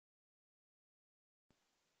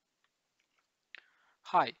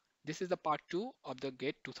Hi, this is the part 2 of the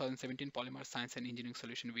GATE 2017 Polymer Science and Engineering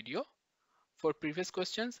Solution video. For previous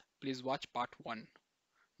questions, please watch part 1.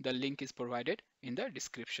 The link is provided in the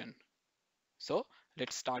description. So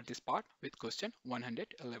let's start this part with question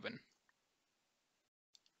 111.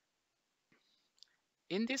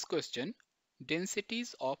 In this question,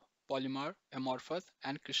 densities of polymer, amorphous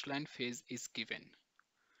and crystalline phase is given.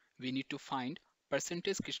 We need to find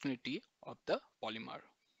percentage crystallinity of the polymer.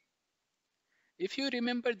 If you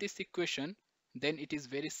remember this equation, then it is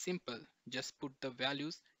very simple. Just put the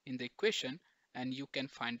values in the equation and you can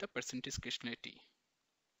find the percentage crystallinity.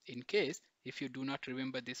 In case if you do not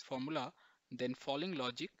remember this formula, then following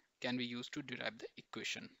logic can be used to derive the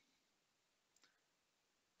equation.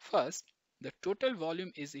 First, the total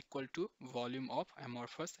volume is equal to volume of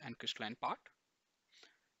amorphous and crystalline part,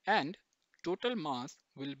 and total mass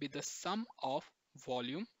will be the sum of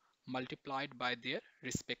volume multiplied by their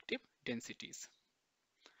respective densities.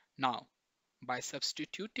 Now, by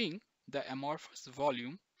substituting the amorphous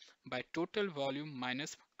volume by total volume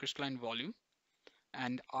minus crystalline volume,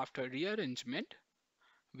 and after rearrangement,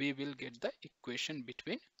 we will get the equation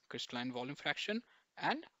between crystalline volume fraction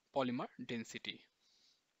and polymer density.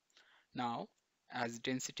 Now, as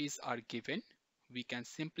densities are given, we can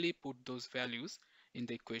simply put those values in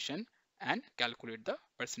the equation and calculate the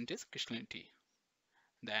percentage crystallinity.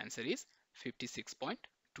 The answer is 56.25%.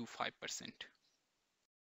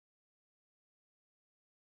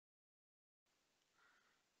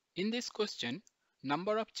 In this question,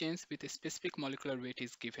 number of chains with a specific molecular weight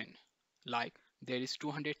is given. Like there is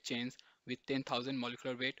 200 chains with 10,000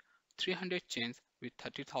 molecular weight, 300 chains with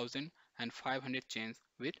 30,000 and 500 chains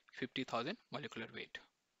with 50,000 molecular weight.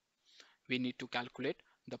 We need to calculate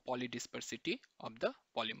the polydispersity of the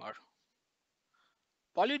polymer.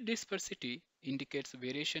 Polydispersity indicates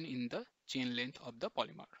variation in the chain length of the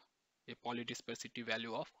polymer. A polydispersity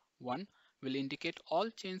value of 1 will indicate all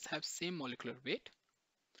chains have same molecular weight.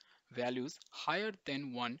 Values higher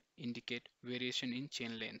than 1 indicate variation in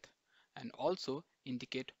chain length and also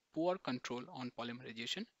indicate poor control on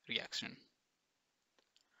polymerization reaction.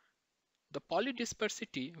 The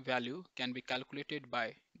polydispersity value can be calculated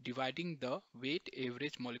by dividing the weight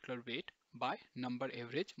average molecular weight by number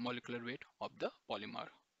average molecular weight of the polymer.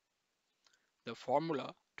 The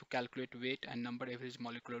formula to calculate weight and number average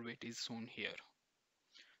molecular weight is shown here.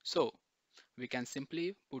 So, we can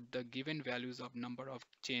simply put the given values of number of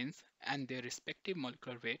chains and their respective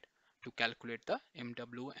molecular weight to calculate the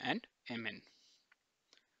MW and Mn.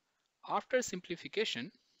 After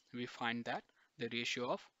simplification, we find that the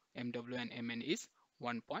ratio of MW and Mn is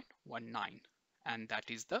 1.19, and that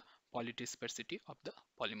is the polydispersity of the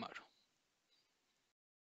polymer.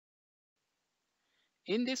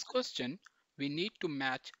 In this question, we need to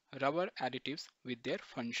match rubber additives with their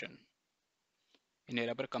function. In a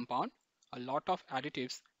rubber compound, a lot of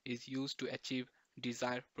additives is used to achieve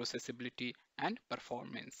desired processability and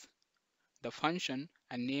performance. The function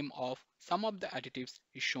and name of some of the additives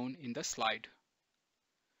is shown in the slide.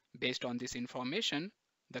 Based on this information,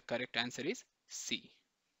 the correct answer is C.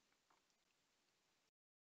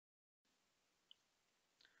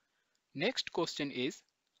 Next question is,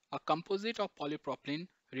 a composite of polypropylene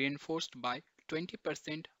reinforced by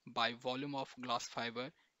 20% by volume of glass fiber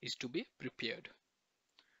is to be prepared.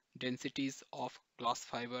 Densities of glass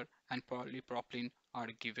fiber and polypropylene are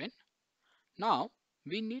given. Now,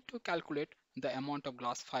 we need to calculate the amount of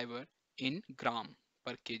glass fiber in gram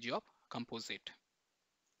per kg of composite.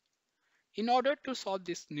 In order to solve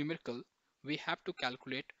this numerical, we have to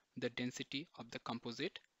calculate the density of the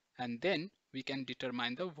composite, and then we can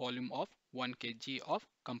determine the volume of 1 kg of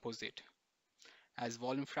composite. As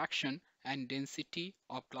volume fraction and density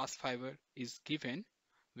of glass fiber is given,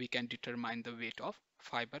 we can determine the weight of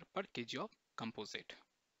fiber per kg of composite.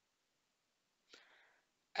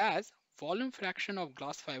 As volume fraction of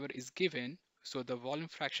glass fiber is given, so the volume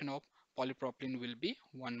fraction of polypropylene will be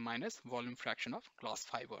 1 minus volume fraction of glass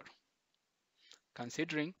fiber.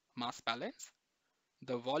 Considering mass balance,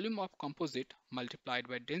 the volume of composite multiplied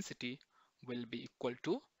by density will be equal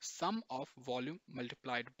to sum of volume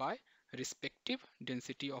multiplied by respective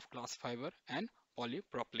density of glass fiber and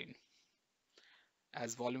polypropylene.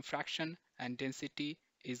 As volume fraction and density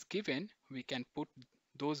is given, we can put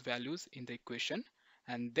those values in the equation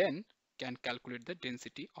and then can calculate the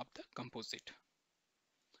density of the composite.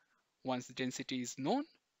 Once density is known,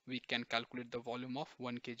 we can calculate the volume of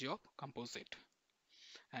 1 kg of composite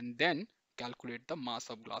and then calculate the mass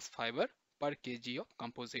of glass fiber per kg of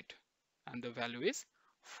composite, and the value is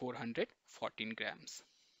 414 grams.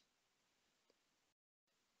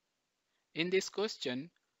 In this question,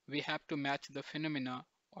 we have to match the phenomena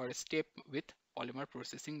or step with polymer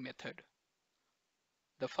processing method.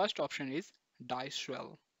 The first option is die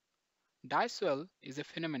swell. Die swell is a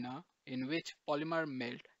phenomena in which polymer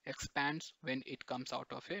melt expands when it comes out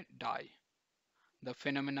of a die. The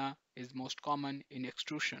phenomena is most common in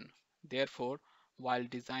extrusion. Therefore, while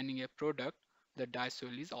designing a product, the die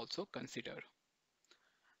swell is also considered.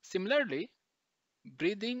 Similarly,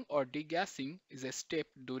 breathing or degassing is a step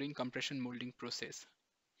during compression molding process.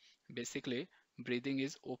 Basically, breathing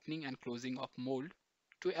is opening and closing of mold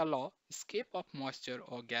to allow escape of moisture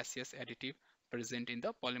or gaseous additive present in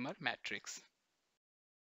the polymer matrix.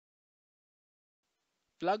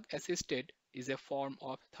 Plug assisted is a form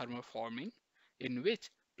of thermoforming in which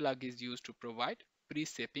plug is used to provide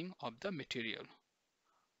pre-shaping of the material.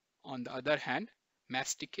 On the other hand,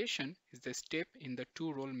 mastication is the step in the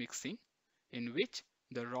two-roll mixing in which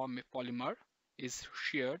the raw polymer is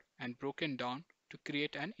sheared and broken down to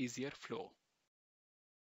create an easier flow.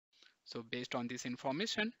 So based on this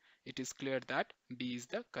information, it is clear that B is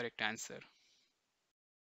the correct answer.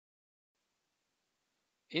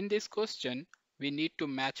 In this question, we need to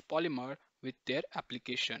match polymer with their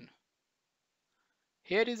application.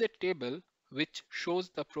 Here is a table which shows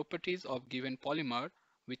the properties of given polymer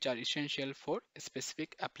which are essential for a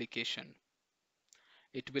specific application.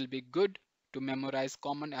 It will be good to memorize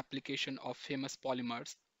common application of famous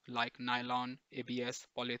polymers like nylon, ABS,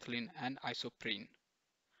 polyethylene and isoprene.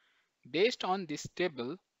 Based on this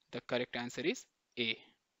table, the correct answer is A.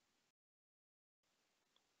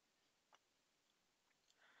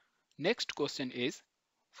 Next question is,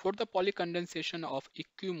 for the polycondensation of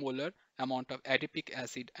equimolar amount of adipic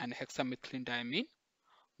acid and hexamethyldiamine,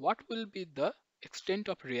 what will be the extent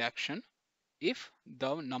of reaction if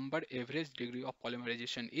the number average degree of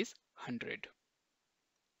polymerization is 100?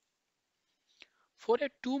 For a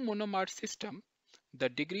two monomer system, the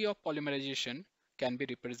degree of polymerization can be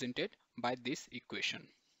represented by this equation,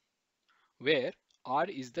 where R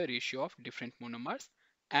is the ratio of different monomers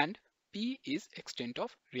and P is extent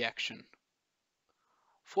of reaction.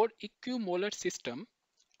 For equimolar system,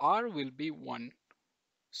 R will be 1,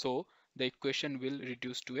 so the equation will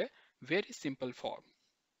reduce to a very simple form.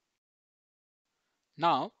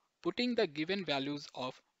 Now, putting the given values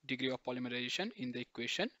of degree of polymerization in the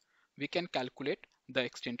equation, we can calculate the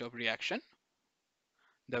extent of reaction.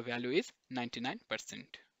 The value is 99%.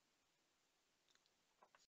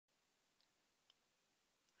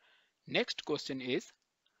 Next question is,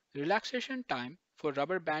 relaxation time for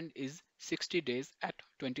rubber band is 60 days at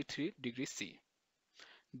 23 degrees C.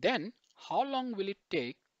 Then how long will it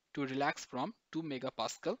take to relax from 2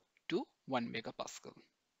 megapascal to 1 megapascal?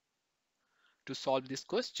 To solve this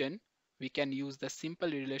question, we can use the simple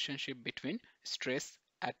relationship between stress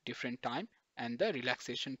at different time and the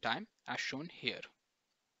relaxation time as shown here.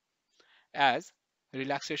 As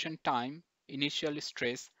relaxation time, initial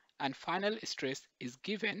stress and final stress is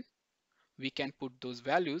given, we can put those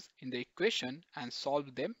values in the equation and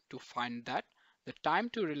solve them to find that the time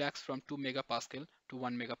to relax from 2 megapascal to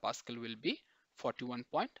 1 megapascal will be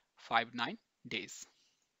 41.59 days.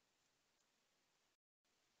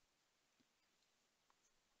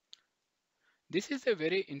 This is a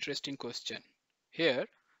very interesting question. Here,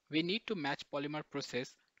 we need to match polymer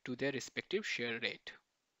process to their respective shear rate.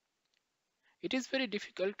 It is very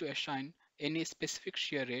difficult to assign any specific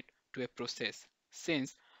shear rate to a process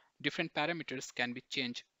since different parameters can be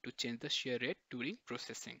changed to change the shear rate during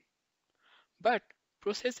processing. But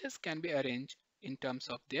processes can be arranged in terms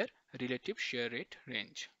of their relative shear rate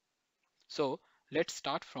range. So let's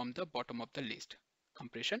start from the bottom of the list,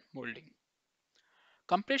 compression molding.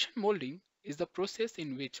 Compression molding is the process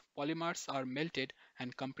in which polymers are melted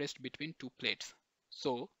and compressed between two plates.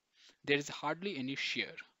 So there is hardly any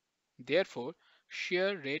shear. Therefore,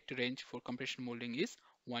 shear rate range for compression molding is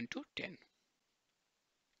 1 to 10.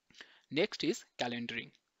 Next is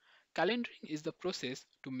calendering. Calendering is the process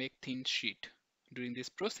to make thin sheet. During this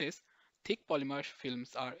process, thick polymer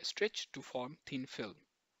films are stretched to form thin film.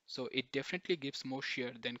 So it definitely gives more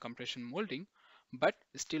shear than compression molding, but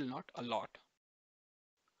still not a lot.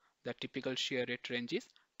 The typical shear rate range is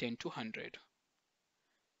 10 to 100.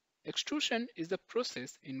 Extrusion is the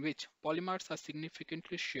process in which polymers are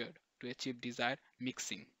significantly sheared to achieve desired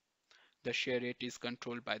mixing. The shear rate is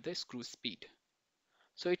controlled by the screw speed.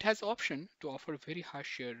 So it has option to offer very high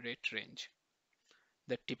shear rate range.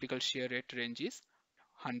 The typical shear rate range is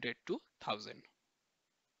 100 to 1000.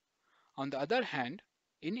 On the other hand,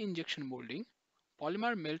 in injection molding,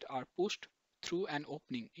 polymer melt are pushed through an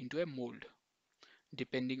opening into a mold.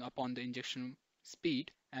 Depending upon the injection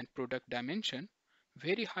speed and product dimension,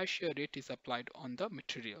 very high shear rate is applied on the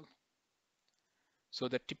material. So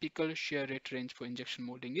the typical shear rate range for injection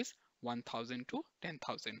molding is 1000 to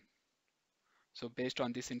 10,000. So based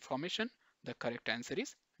on this information, the correct answer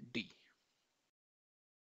is D.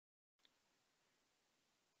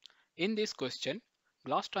 In this question,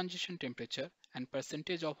 glass transition temperature and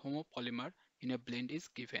percentage of homopolymer in a blend is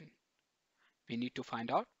given. We need to find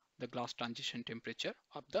out the glass transition temperature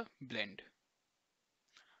of the blend.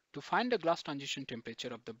 To find the glass transition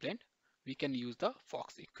temperature of the blend, we can use the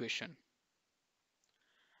Fox equation.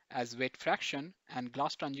 As weight fraction and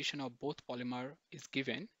glass transition of both polymer is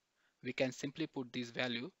given, we can simply put this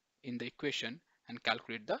value in the equation and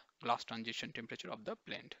calculate the glass transition temperature of the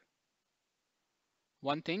blend.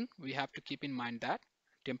 One thing we have to keep in mind that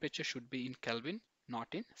temperature should be in Kelvin, not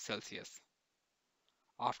in Celsius.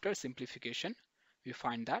 After simplification, we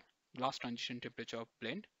find that glass transition temperature of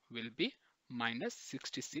blend will be minus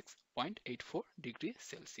 66.84 degrees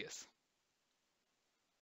Celsius.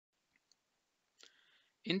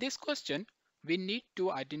 In this question, we need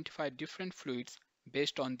to identify different fluids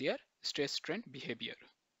based on their stress-strain behavior.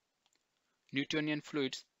 Newtonian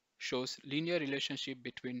fluids shows linear relationship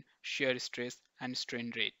between shear stress and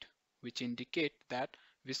strain rate, which indicate that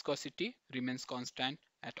viscosity remains constant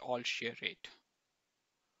at all shear rate.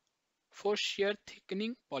 For shear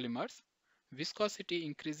thickening polymers, viscosity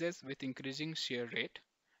increases with increasing shear rate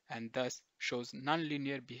and thus shows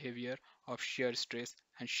nonlinear behavior of shear stress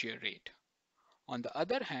and shear rate. On the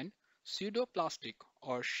other hand, pseudoplastic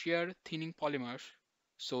or shear thinning polymers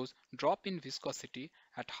shows drop in viscosity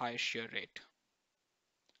at high shear rate.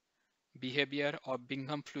 Behavior of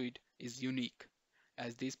Bingham fluid is unique,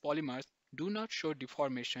 as these polymers do not show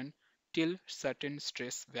deformation till certain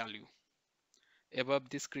stress value. Above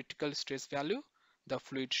this critical stress value, the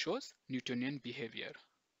fluid shows Newtonian behavior.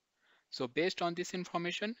 So based on this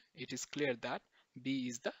information, it is clear that B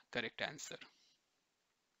is the correct answer.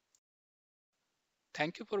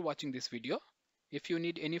 Thank you for watching this video. If you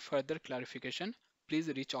need any further clarification, please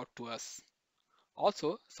reach out to us.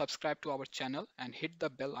 Also, subscribe to our channel and hit the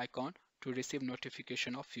bell icon to receive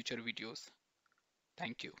notification of future videos.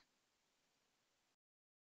 Thank you.